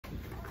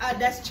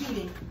That's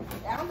cheating.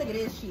 I don't think it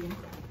is cheating.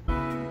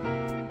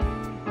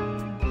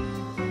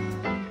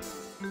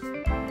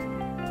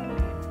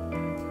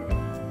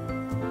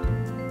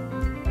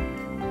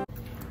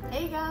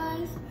 Hey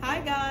guys. Hi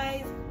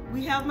guys.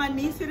 We have my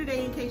niece here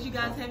today in case you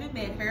guys haven't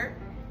met her.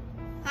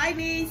 Hi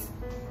niece.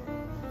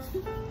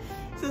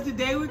 So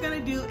today we're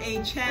gonna do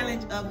a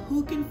challenge of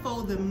who can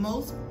fold the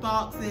most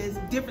boxes,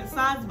 different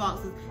size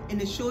boxes, in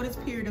the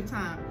shortest period of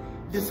time.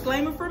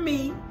 Disclaimer for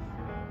me,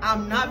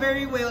 I'm not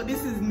very well.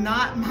 This is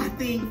not my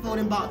thing,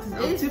 folding boxes.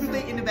 I'm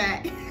typically in the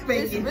back.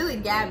 It's really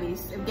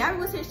Gabby's. If Gabby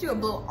was here, she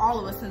would blow all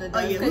of us in the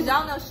dust. Because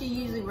y'all know she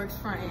usually works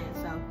front end,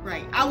 so.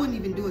 Right. I wouldn't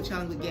even do a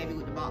challenge with Gabby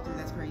with the boxes.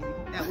 That's crazy.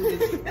 That was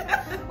just...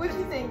 What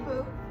you think,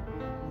 Pooh?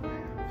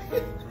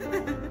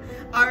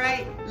 All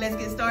right, let's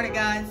get started,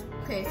 guys.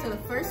 Okay, so the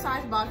first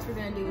size box we're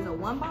gonna do is a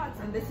 1 box,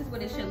 and this is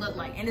what it should look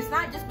like. And it's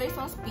not just based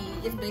on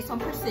speed, it's based on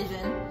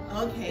precision.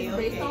 Okay, it's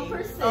okay. Based on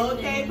precision.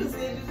 Okay,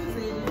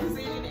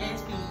 precision, and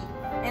speed.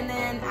 And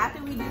then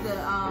after we do the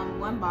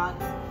 1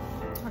 box,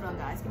 hold on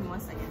guys, give me 1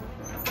 second.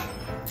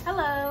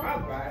 Hello.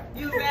 I'm back.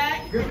 You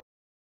back? Good.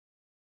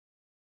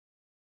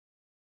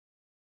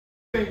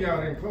 I think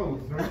y'all didn't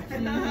close, right?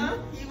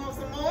 You want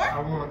some more? I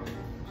want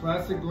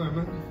classic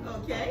lemon.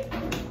 Okay.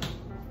 And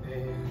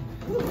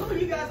Ooh,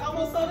 you guys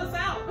almost sold us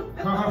out.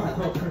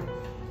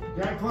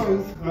 got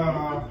close.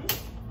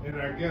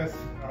 And I guess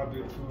I'll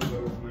do 2 of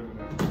those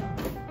lemonades.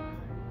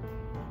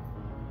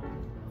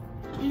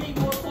 You need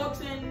more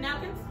forks and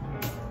napkins?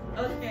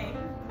 Okay.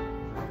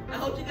 I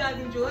hope you guys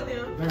enjoy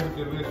them. They're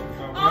delicious.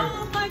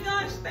 Oh my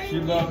gosh, thank you.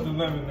 She loves the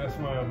lemon, that's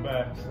why I'm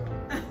back. So.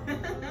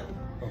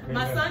 Okay,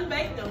 My son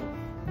baked them.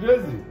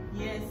 Does he?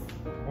 Yes.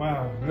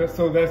 Wow.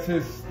 So that's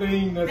his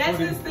thing? That's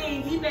his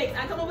thing. He bakes.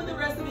 I come up with the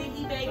recipe.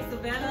 He bakes.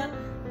 Savannah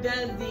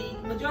does the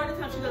majority of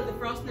the time. She does the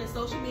frosting and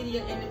social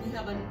media, and then we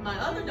have my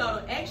other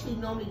daughter actually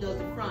normally does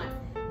the front,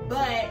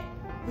 but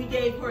we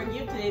gave her a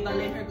gift today by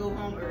letting her go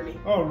home early.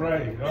 All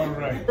right, all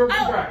right.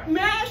 Oh,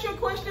 may I ask you a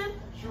question?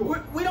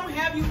 Sure. We don't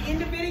have you in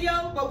the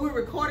video, but we're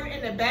recording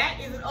in the back.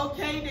 Is it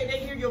okay that they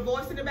hear your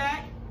voice in the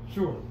back?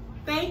 Sure.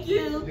 Thank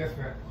you. Yes,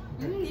 ma'am.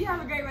 You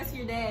have a great rest of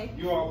your day.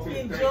 You all too.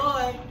 Enjoy.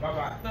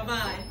 Bye-bye.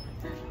 Bye-bye.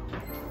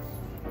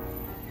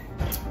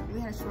 We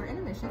had a short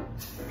intermission.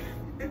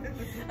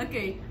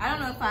 Okay, I don't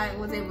know if I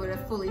was able to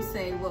fully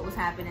say what was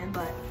happening,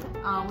 but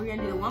we're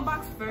gonna do the 1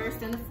 box first,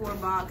 then the 4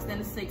 box, then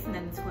the 6, and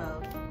then the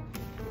 12.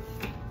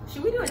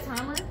 Should we do a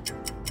timer?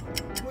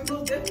 We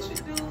most definitely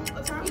should do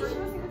a timer. You should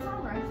do a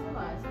timer, I just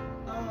realized.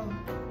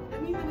 That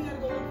means that we gotta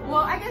go look for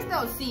Well, I guess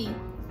they'll see.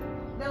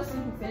 They'll see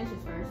who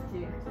finishes first,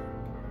 too.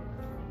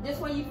 Just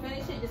when you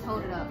finish it, just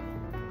hold it up.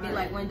 Be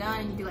like, when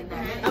done, you do like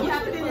that. I wish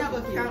we didn't have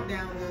a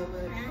countdown though,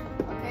 but...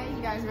 Okay,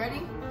 you guys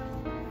ready?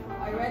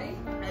 Are you ready?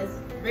 As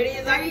ready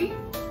as I 3,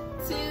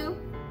 2,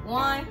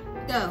 1,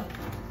 go.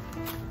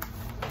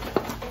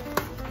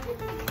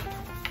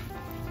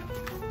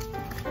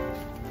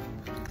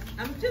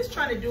 I'm just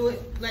trying to do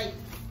it like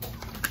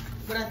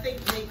what I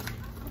think makes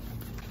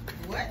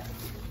what?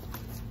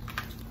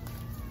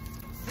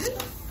 This?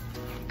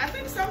 I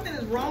think something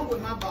is wrong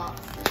with my box.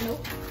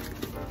 Nope.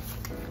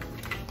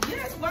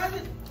 Yes, why is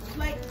it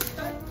like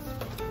oh.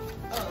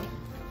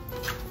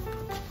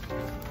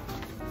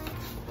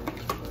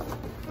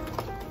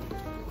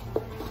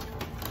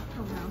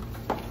 Oh no.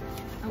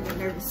 I'm getting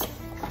nervous.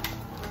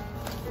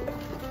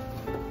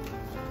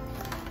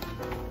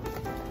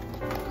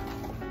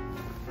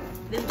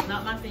 This is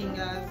not my thing,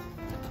 guys.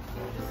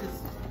 This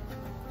is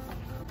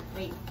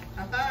wait.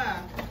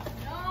 Aha.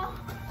 No.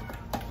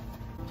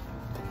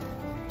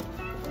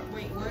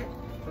 Wait, what?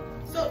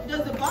 So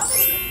does the box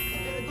does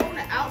it go on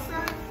the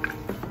outside?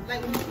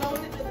 Like when you close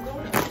it, does it go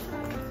on the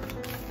outside?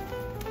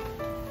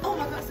 Oh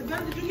my god,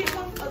 Savannah, did you get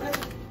one? Oh,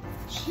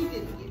 she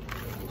didn't get it.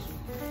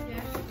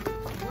 Yeah.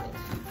 What?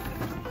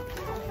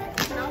 I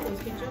can always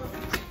catch up.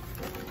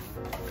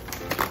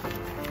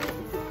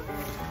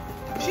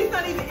 She's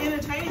not even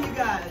entertaining you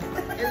guys.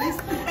 At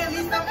least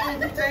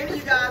I'm entertaining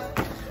you guys.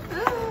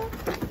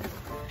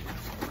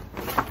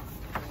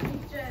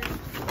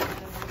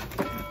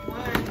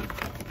 One.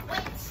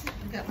 Wait.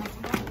 You got my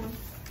small one.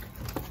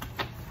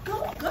 Go.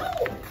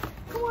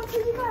 Come on,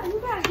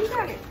 you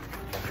got it.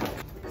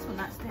 This one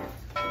not stamped.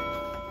 Yeah,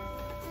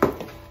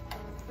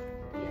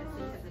 so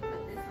you have to put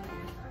this one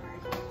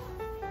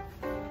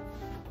in.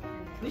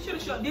 We should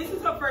have shown. This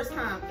is her first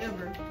time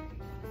ever.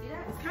 See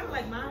that? It's kind of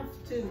like mine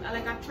too.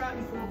 I've tried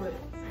before, but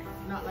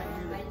not like I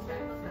really. just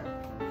gotta hook up.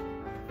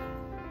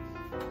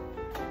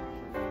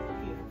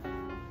 Here.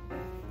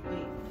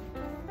 Wait.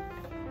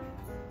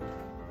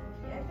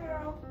 Yeah,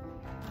 girl.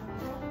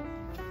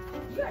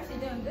 You actually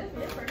doing good for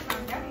your first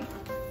time. Gabby,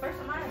 first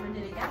time I ever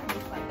did it, Gabby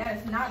was like, that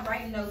is not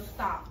right, no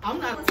stop. I'm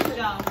not with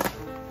y'all.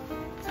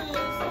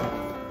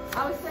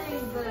 I was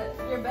saying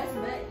your best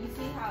bet, you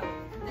see how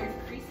there's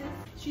creases?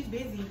 She's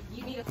busy.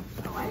 You need a,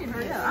 oh, I didn't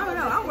hurry up. I don't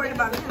know, I'm worried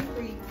about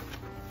him.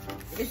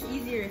 It's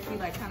easier if you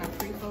like kind of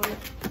pre-fold it.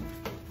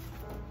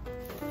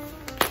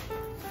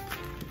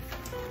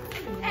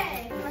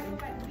 Hey, I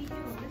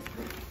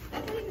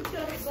can't even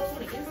tell if it goes on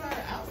the inside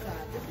or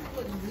outside. This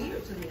looks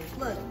weird to to me.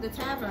 Look, the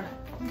tab on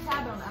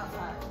the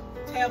outside.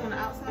 Tab on the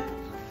outside?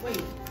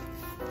 Wait.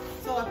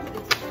 So I put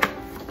the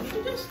did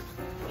you just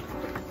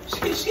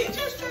she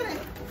just trying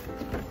to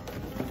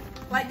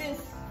like this,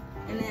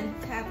 and then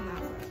tab on the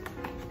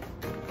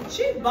outside.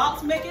 She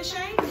box making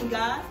shaming,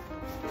 guys.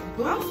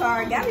 Boom. I'm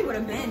sorry, Gabby would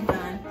have been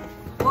done.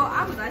 Well,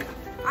 I was like,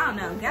 I don't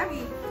know,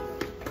 Gabby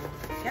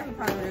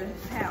probably would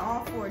have had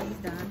all 4 of these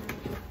done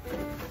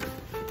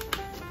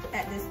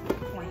at this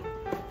point.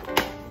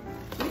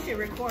 We should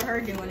record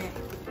her doing it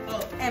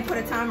and put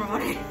a timer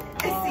on it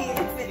and see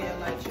it. Yeah,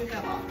 like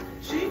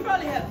she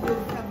probably have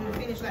been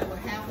finished like with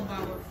half of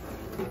our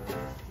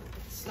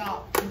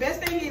stock. The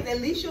best thing is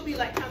at least she'll be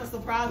like kind of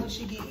surprised when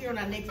she get here on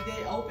our next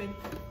day open.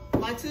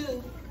 Mine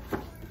too.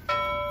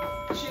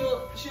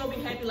 She'll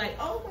be happy like,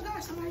 oh my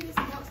gosh, somebody did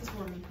some boxes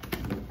for me.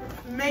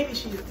 Maybe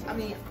she is. I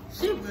mean,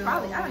 she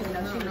probably, I don't even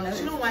know.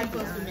 She don't like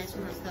us to mess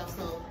with her stuff,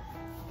 so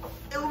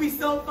it would be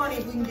so funny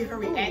if we can get her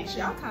reaction.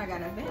 Y'all kind of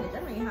got an advantage. I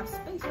don't even have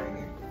space right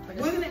here.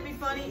 Wouldn't it be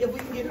funny if we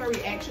can get her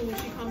reaction when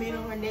she come in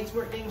on her next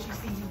work day and she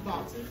sees these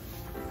boxes?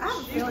 I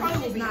have a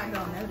feeling she's not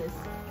gonna notice.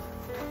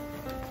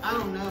 I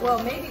don't know.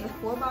 Well, maybe the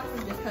 4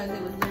 boxes just because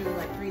it was literally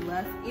like 3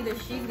 left. Either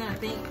she's gonna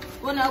think,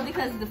 well, no,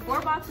 because the 4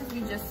 boxes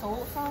we just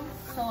sold some,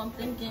 so I'm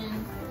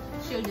thinking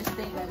she'll just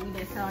think that we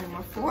didn't sell any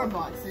more 4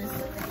 boxes.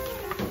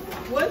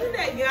 Wasn't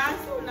that guy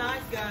so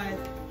nice, guys?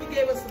 He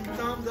gave us some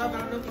thumbs up. I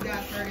don't know if you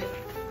guys heard it.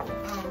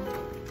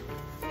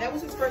 That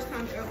was his first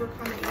time ever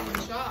coming in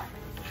the shop.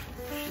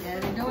 Yeah,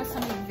 they're doing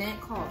some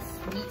event called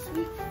Sweet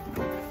Week.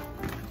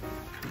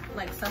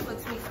 Like Suffolk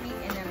Sweet Week,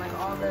 and then like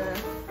all the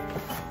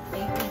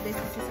AP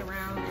businesses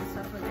around in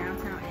Suffolk,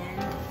 downtown,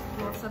 and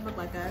North Suffolk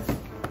like us.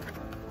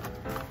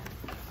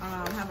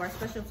 Have our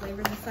special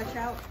flavors and such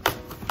out.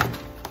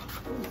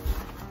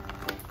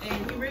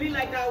 And he really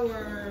liked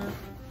our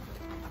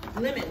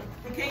lemon.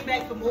 We came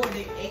back for more.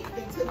 They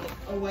took it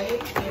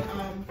away. And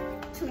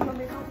So you want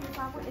me to come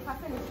if I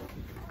finish?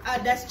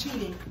 That's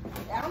cheating.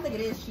 I don't think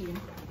it is cheating.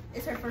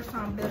 It's her first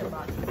time building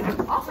boxes.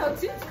 Also,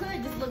 Toots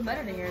could just look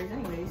better than yours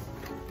anyways.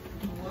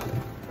 What?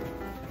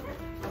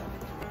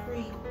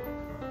 Free.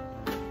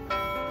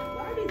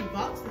 Why are these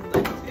boxes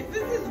like this?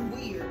 This is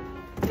weird.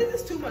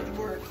 This is too much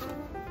work.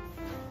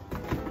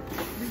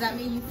 Does that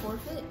mean you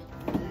forfeit?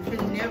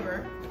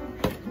 Never.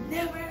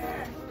 Never.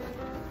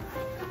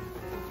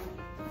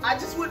 I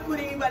just wouldn't put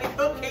anybody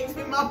cupcakes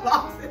in my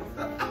boxes.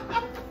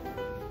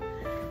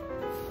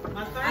 I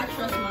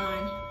trust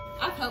mine.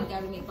 I've helped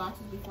Gabby make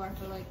boxes before. I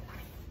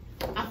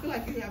feel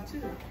like you have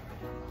too.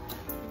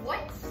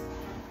 What?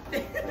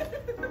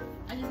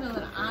 I just know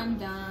that I'm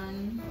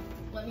done.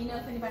 Let me know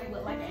if anybody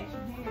would like an extra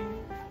hand.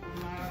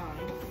 Wow.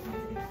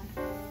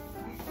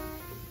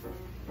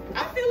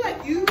 I feel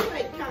like you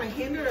kind of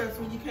hindered us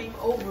when you came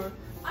over.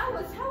 I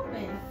was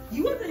helping.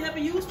 You wasn't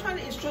helping. You was trying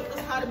to instruct us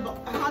how to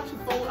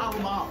fold our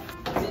box.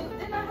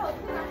 Didn't I help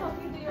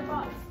you do your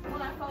box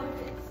when I folded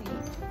it? See.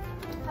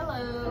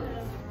 Hello.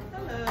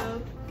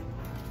 Hello.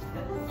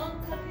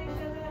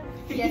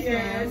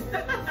 Yes,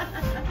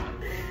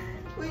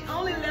 We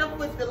only left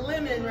with the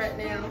lemon right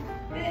now.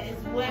 That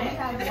is wet. We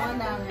have one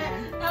down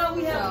there. Oh,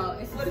 we have. So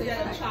it's what is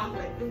that?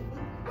 Chocolate.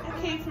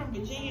 I came from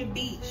Virginia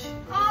Beach.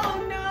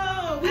 Oh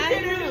no! We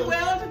did really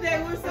well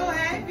today. We're so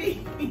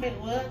happy.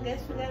 Well,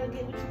 guess we gotta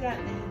get what you got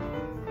then.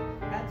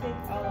 I take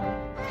all.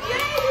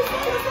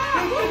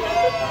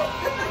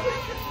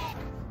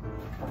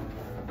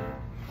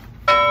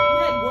 We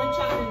had one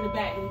chocolate in the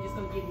back that we just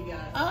gonna give you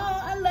guys.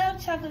 Oh, I love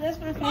chocolate. That's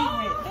my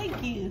favorite.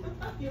 Thank you.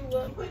 You're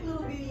welcome. Quick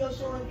little video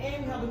showing,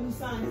 and we have a new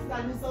sign. This is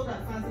our new sold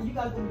out sign. So you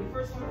guys gonna be the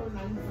first one ordering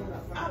our new sold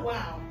out sign. Oh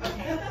wow.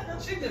 Okay.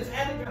 She just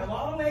had to drive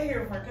all the way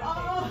here for a cupcake.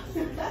 Oh.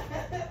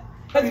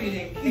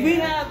 We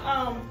have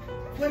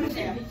what is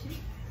that?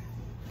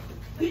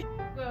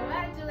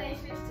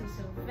 Congratulations to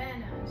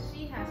Savannah.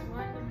 She has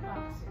won the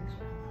boxing.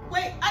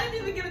 Wait, I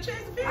didn't even get a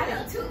chance to finish. I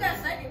know, 2 got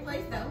second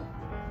place though.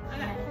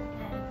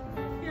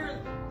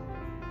 Here.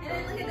 And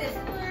then look at this.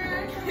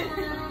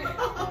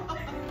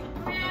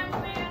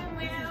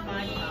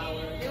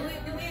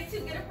 Did we have 2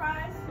 get a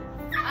prize?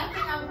 I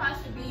think our prize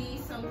should be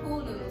some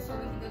pool noodles so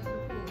we can go to the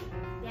pool.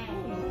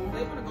 Ooh,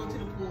 they want to go to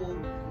the pool.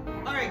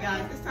 All right,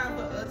 guys, it's time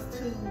for us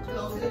to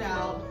close it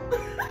out.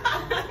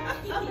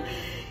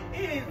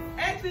 It is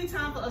actually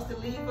time for us to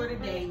leave for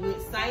today. We're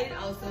excited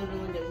also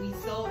knowing that we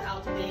sold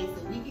out today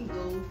so we can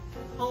go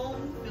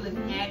home feeling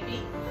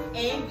happy.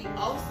 And we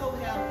also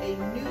have a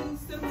new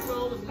cinnamon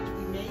roll of which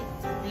we made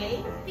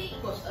today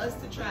for us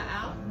to try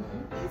out.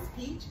 It's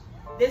peach.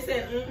 They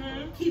said,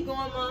 keep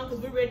going, Mom,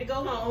 because we're ready to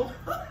go home.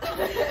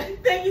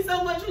 Thank you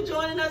so much for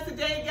joining us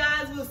today,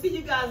 guys. We'll see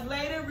you guys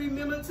later.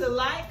 Remember to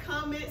like,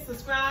 comment,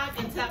 subscribe,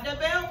 and tap that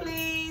bell,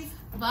 please.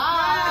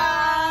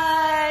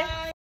 Bye.